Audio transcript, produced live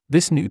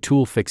This new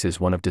tool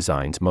fixes one of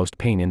design's most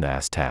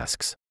pain-in-the-ass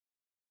tasks.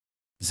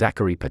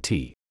 Zachary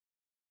Paty.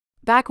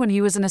 Back when he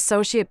was an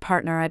associate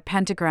partner at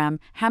Pentagram,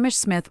 Hamish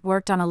Smith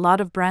worked on a lot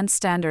of brand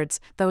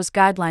standards, those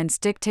guidelines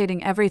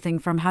dictating everything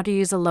from how to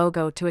use a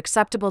logo to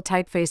acceptable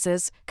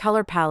typefaces,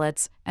 color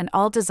palettes, and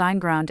all design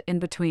ground in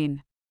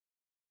between.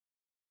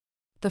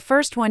 The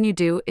first one you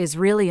do is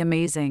really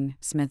amazing,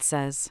 Smith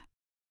says.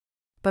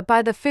 But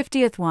by the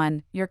 50th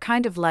one, you're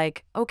kind of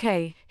like,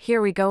 okay,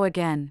 here we go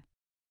again.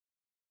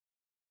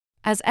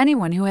 As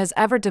anyone who has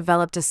ever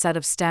developed a set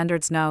of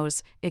standards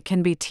knows, it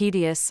can be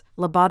tedious,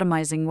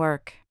 lobotomizing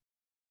work.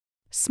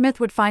 Smith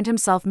would find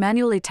himself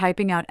manually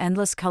typing out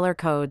endless color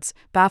codes,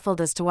 baffled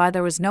as to why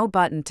there was no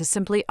button to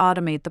simply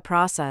automate the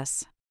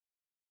process.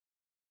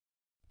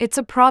 It's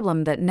a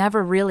problem that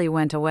never really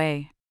went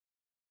away.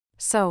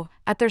 So,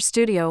 at their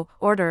studio,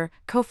 Order,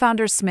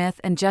 co-founders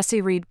Smith and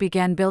Jesse Reed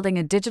began building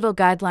a digital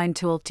guideline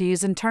tool to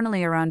use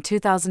internally around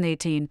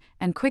 2018,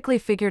 and quickly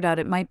figured out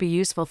it might be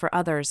useful for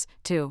others,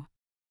 too.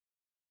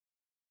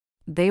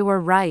 They were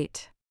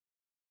right.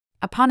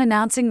 Upon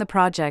announcing the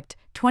project,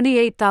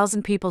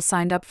 28,000 people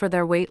signed up for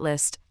their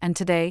waitlist, and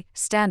today,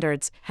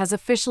 Standards has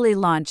officially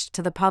launched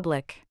to the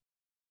public.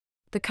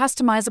 The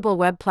customizable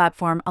web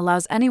platform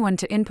allows anyone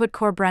to input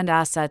core brand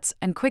assets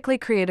and quickly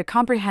create a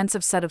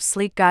comprehensive set of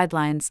sleek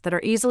guidelines that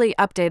are easily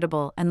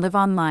updatable and live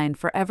online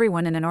for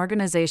everyone in an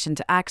organization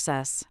to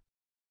access.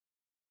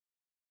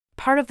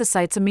 Part of the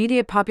site's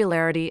immediate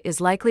popularity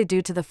is likely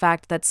due to the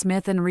fact that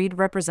Smith and Reed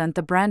represent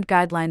the brand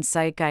guidelines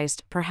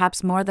zeitgeist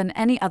perhaps more than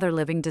any other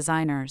living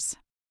designers.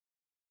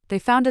 They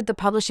founded the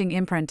publishing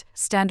imprint,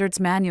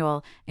 Standards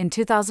Manual, in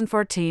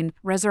 2014,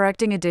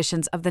 resurrecting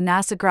editions of the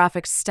NASA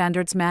Graphics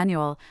Standards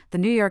Manual, the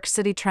New York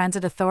City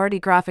Transit Authority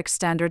Graphics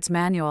Standards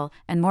Manual,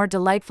 and more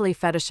delightfully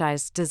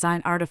fetishized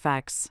design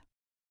artifacts.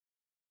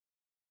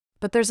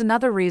 But there's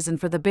another reason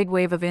for the big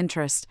wave of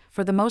interest.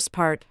 For the most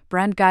part,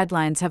 brand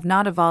guidelines have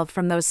not evolved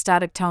from those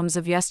static tomes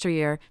of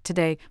yesteryear.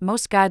 Today,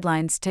 most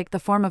guidelines take the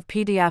form of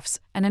PDFs,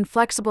 an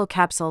inflexible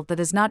capsule that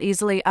is not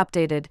easily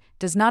updated,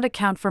 does not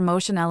account for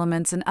motion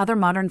elements and other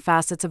modern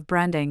facets of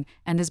branding,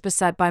 and is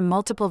beset by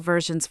multiple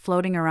versions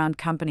floating around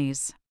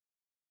companies.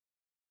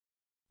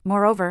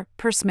 Moreover,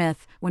 per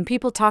Smith, when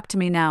people talk to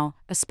me now,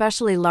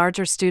 especially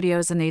larger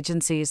studios and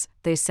agencies,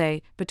 they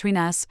say, between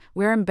us,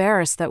 we're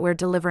embarrassed that we're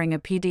delivering a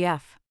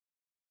PDF.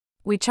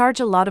 We charge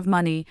a lot of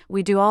money,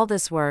 we do all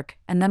this work,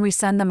 and then we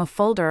send them a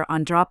folder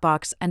on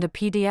Dropbox and a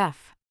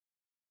PDF.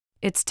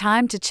 It's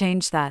time to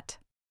change that.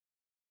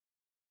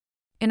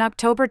 In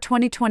October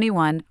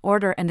 2021,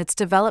 Order and its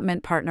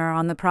development partner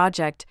on the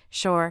project,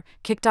 Shure,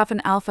 kicked off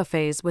an alpha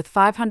phase with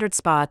 500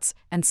 spots,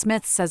 and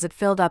Smith says it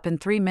filled up in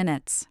 3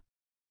 minutes.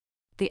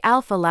 The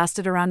alpha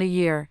lasted around a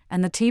year,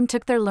 and the team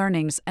took their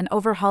learnings and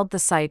overhauled the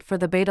site for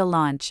the beta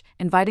launch,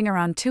 inviting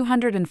around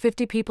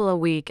 250 people a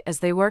week as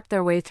they worked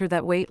their way through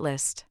that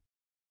waitlist.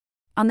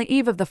 On the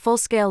eve of the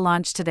full-scale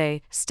launch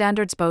today,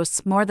 Standards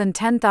boasts more than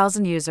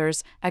 10,000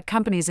 users at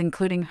companies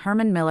including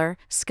Herman Miller,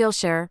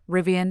 Skillshare,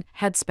 Rivian,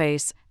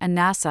 Headspace, and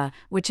NASA,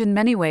 which in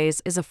many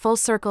ways is a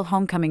full-circle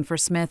homecoming for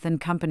Smith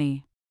and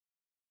company.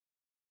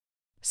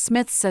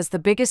 Smith says the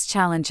biggest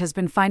challenge has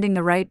been finding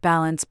the right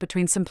balance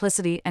between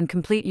simplicity and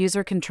complete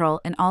user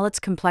control in all its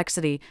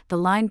complexity, the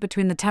line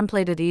between the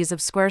templated ease of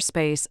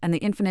Squarespace and the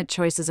infinite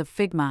choices of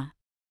Figma.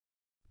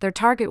 Their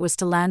target was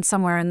to land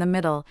somewhere in the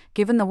middle,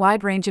 given the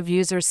wide range of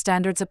users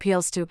Standards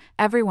appeals to,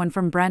 everyone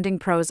from branding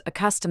pros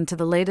accustomed to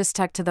the latest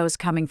tech to those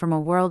coming from a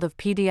world of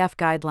PDF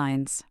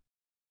guidelines.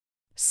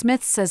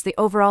 Smith says the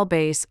overall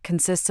base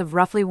consists of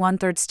roughly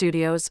 1/3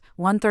 studios,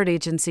 1/3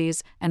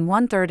 agencies, and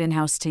 1/3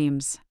 in-house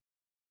teams.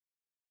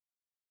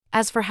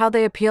 As for how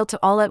they appeal to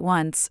all at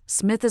once,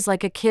 Smith is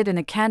like a kid in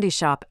a candy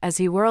shop as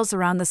he whirls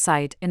around the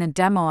site in a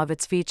demo of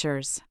its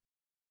features.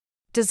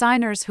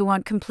 Designers who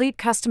want complete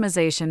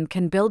customization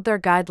can build their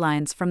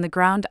guidelines from the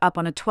ground up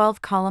on a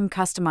 12-column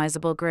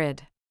customizable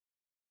grid.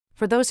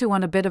 For those who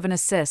want a bit of an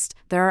assist,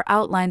 there are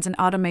outlines and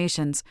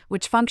automations,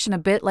 which function a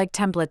bit like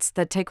templates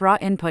that take raw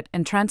input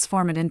and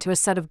transform it into a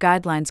set of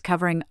guidelines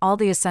covering all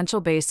the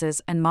essential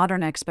bases and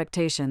modern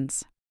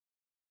expectations.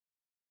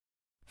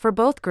 For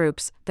both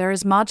groups, there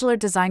is modular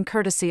design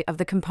courtesy of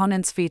the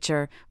components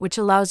feature, which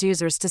allows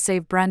users to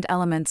save brand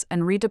elements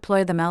and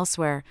redeploy them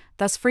elsewhere,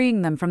 thus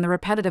freeing them from the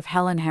repetitive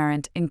hell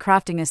inherent in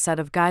crafting a set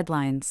of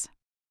guidelines.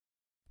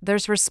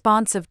 There's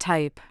responsive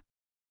type,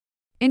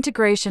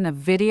 integration of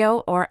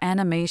video or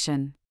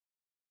animation.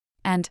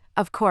 And,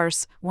 of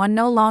course, one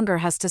no longer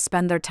has to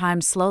spend their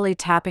time slowly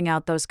tapping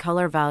out those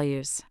color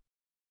values.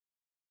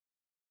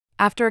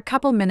 After a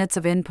couple minutes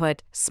of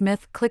input,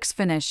 Smith clicks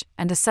finish,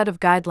 and a set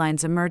of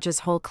guidelines emerges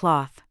whole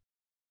cloth.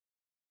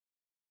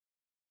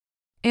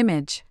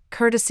 Image,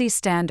 courtesy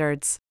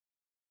Standards.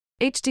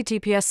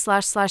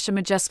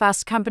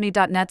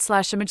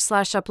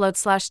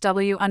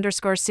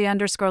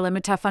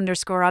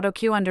 https://image/f/w_c_limit_auto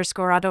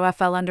q_auto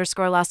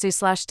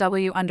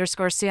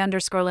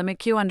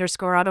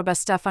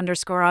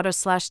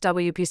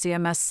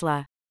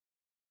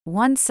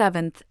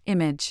f_l_auto/w_p_cms/1/7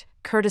 image,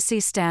 courtesy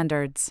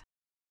Standards.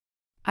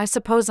 I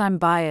suppose I'm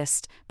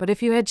biased, but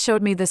if you had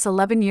showed me this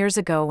 11 years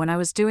ago when I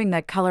was doing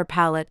that color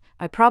palette,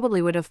 I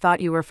probably would have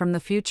thought you were from the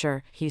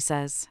future, he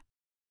says.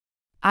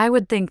 I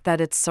would think that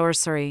it's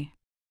sorcery.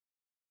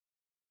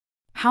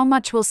 How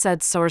much will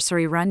said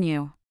sorcery run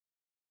you?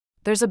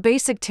 There's a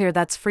basic tier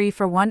that's free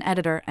for one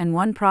editor and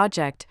one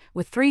project,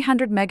 with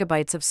 300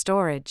 megabytes of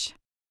storage.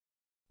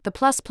 The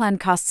Plus plan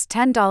costs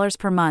 $10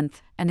 per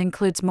month and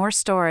includes more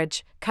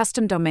storage,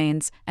 custom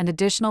domains, and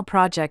additional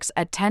projects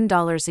at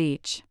 $10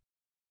 each.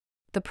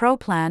 The Pro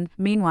plan,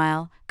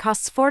 meanwhile,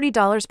 costs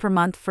 $40 per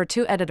month for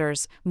 2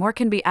 editors. More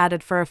can be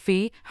added for a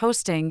fee,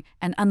 hosting,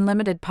 and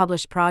unlimited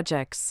published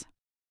projects.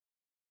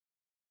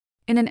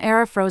 In an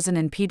era frozen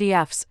in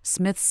PDFs,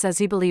 Smith says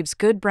he believes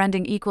good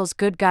branding equals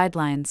good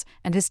guidelines,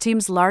 and his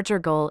team's larger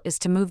goal is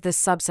to move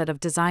this subset of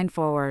design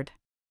forward.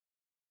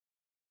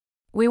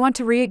 We want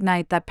to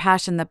reignite that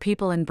passion that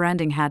people in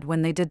branding had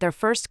when they did their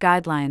first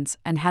guidelines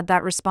and had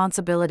that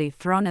responsibility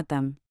thrown at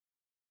them.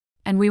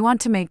 And we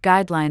want to make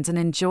guidelines an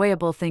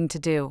enjoyable thing to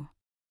do.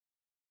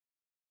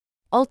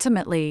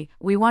 Ultimately,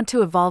 we want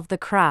to evolve the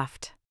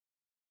craft.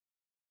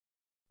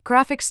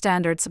 Graphic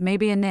standards may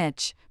be a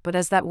niche, but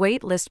as that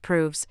wait list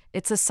proves,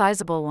 it's a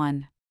sizable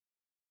one.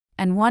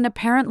 And one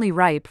apparently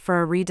ripe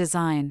for a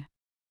redesign.